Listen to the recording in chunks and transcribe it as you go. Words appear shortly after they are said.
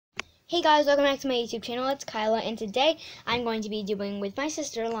Hey guys, welcome back to my YouTube channel. It's Kyla, and today I'm going to be doing with my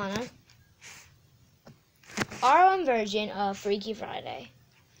sister Lana our own version of Freaky Friday.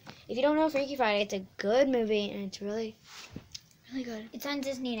 If you don't know Freaky Friday, it's a good movie and it's really good. It's on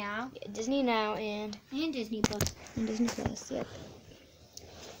Disney now. Yeah, Disney Now and Disney Plus. Disney Plus. Yep.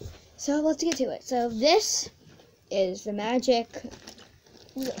 So let's get to it. So this is the magic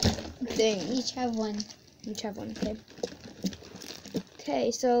thing. Each have one. Each have one. Okay.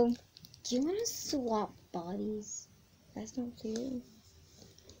 Okay. So. Do you want to swap bodies? That's not clear.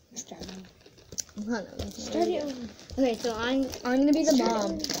 Start over. Start it over. Okay, so I'm gonna be the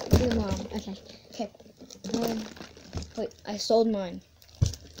mom. Be the mom. Okay. Okay. Wait, I sold mine.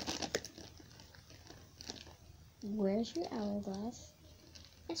 Where's your hourglass?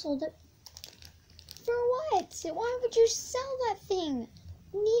 I sold it. For what? Why would you sell that thing?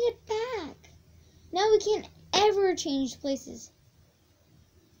 We need it back. Now we can't ever change places.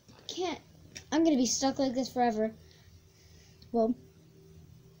 Can't. I'm gonna be stuck like this forever. Well,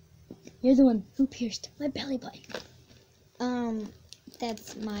 you're the one who pierced my belly button.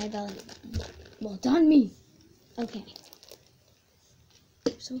 That's my belly. Well done, me. Okay.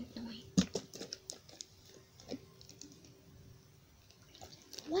 You're so annoying.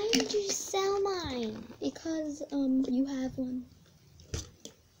 Why did you sell mine? Because you have one.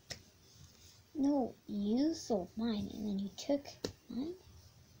 No, you sold mine and then you took mine.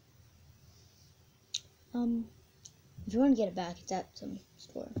 If you want to get it back, it's at some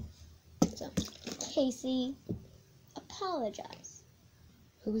store. So, Casey, apologize.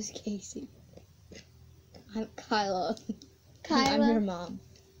 who is Casey? I'm Kyla. Kyla? I'm your mom.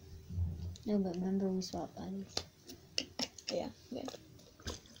 No, but remember we swapped bodies. Yeah.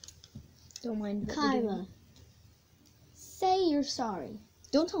 Don't mind what we're Kyla, doing. say you're sorry.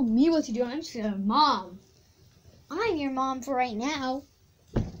 Don't tell me what to do. I'm just your mom. I'm your mom for right now.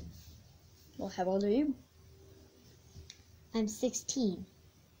 Well, how old are you? I'm 16.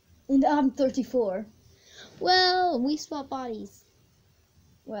 And I'm 34. Well, we swapped bodies.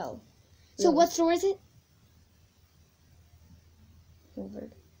 Well. So what store is it?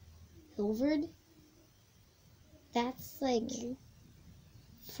 Hilvard. Hilvard? That's like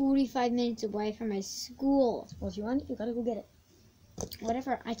 45 minutes away from my school. Well, if you want it, you gotta go get it.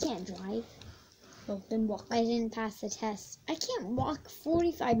 Whatever, I can't drive. Well, then walk. I didn't pass the test. I can't walk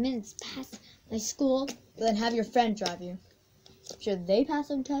 45 minutes past my school. Then have your friend drive you. Should they pass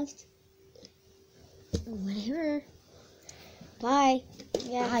the test? Whatever. Bye.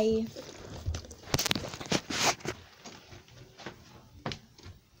 Yeah. Bye.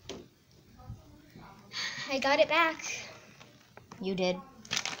 I got it back. You did.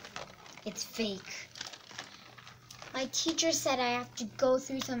 It's fake. My teacher said I have to go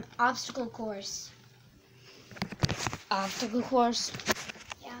through some obstacle course. Obstacle course?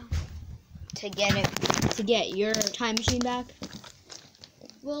 Yeah. To get your time machine back?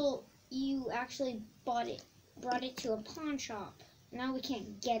 Well, you actually brought it to a pawn shop. Now we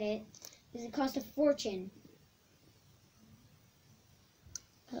can't get it because it cost a fortune.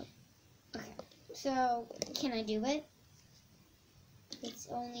 Oh. Okay. So, can I do it? It's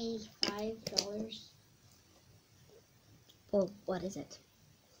only $5. Well, what is it?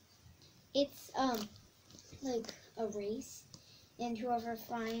 It's like a race, and whoever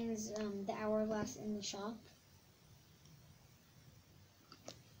finds the hourglass in the shop.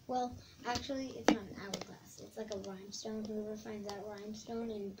 Well, actually, it's not an hourglass. It's like a rhinestone. Whoever finds that rhinestone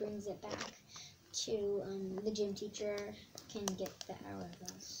and brings it back to the gym teacher can get the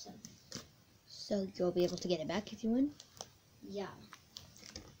hourglass. So you'll be able to get it back if you win? Yeah.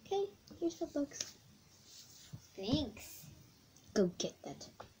 Okay, here's the books. Thanks. Go get that.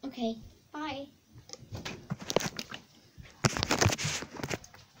 Okay, bye.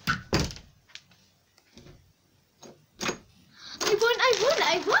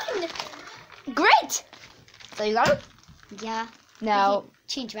 I won! Great! So you got it? Yeah. Now,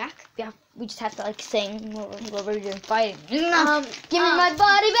 Change back? yeah, we just have to like sing what we're doing fighting. Give me my my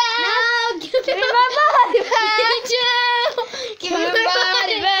body back! No, Give me my body back! Give me my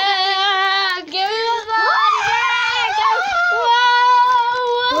body back! Give me my body back! Whoa!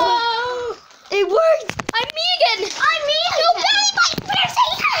 Whoa! It worked! I'm me again! I'm me! No belly button!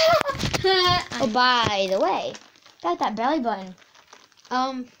 Oh, by the way, got that belly button.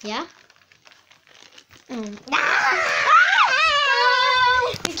 Yeah?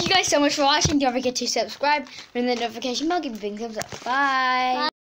 Thank you guys so much for watching. Don't forget to subscribe, ring the notification bell, give me a big thumbs up. Bye!